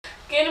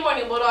Good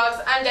morning, Bulldogs.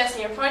 I'm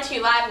Destiny, reporting to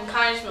you live from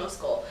Conyers Middle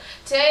School.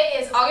 Today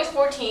is August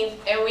 14th,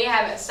 and we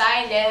have an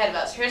exciting day ahead of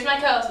us. Here's my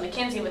co-host,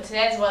 Mackenzie, with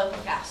today's weather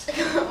forecast.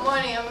 Good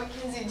morning, I'm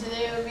Mackenzie.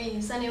 Today will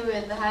be sunny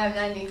with a high of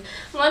 90.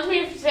 Lunch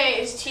meat for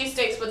today is cheese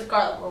sticks with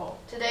garlic roll.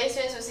 Today,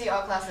 students will see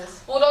all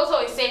classes. Bulldogs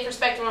always safe,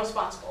 respectful, and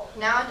responsible.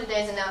 Now on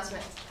today's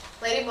announcements.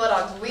 Lady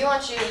Bulldogs, we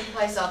want you to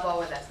play softball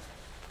with us.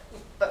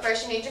 But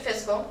first you need your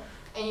physical,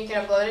 and you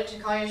can upload it to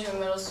Conyers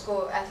Middle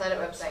School athletic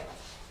website.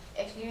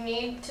 If you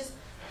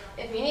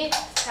need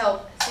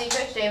help, see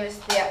Coach Davis,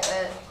 the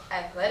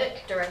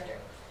athletic director.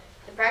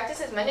 The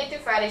practice is Monday through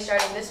Friday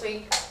starting this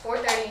week,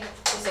 4:30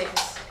 to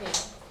 6 p.m.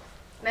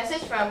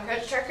 Message from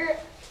Coach Turker,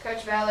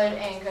 Coach Ballard,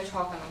 and Coach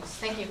Hawkins.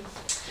 Thank you.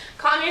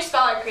 Conyers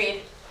Scholar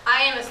Creed.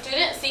 I am a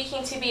student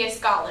seeking to be a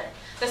scholar.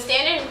 The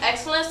standard of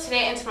excellence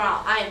today and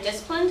tomorrow. I am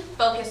disciplined,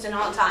 focused, and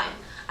on time.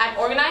 I'm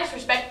organized,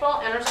 respectful,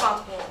 and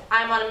responsible.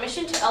 I am on a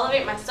mission to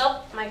elevate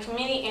myself, my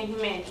community, and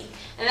humanity.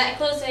 And that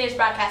concludes today's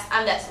broadcast.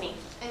 I'm Destiny.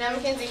 And I'm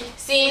Mackenzie.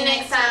 See you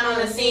next time on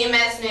the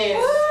CMS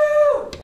News.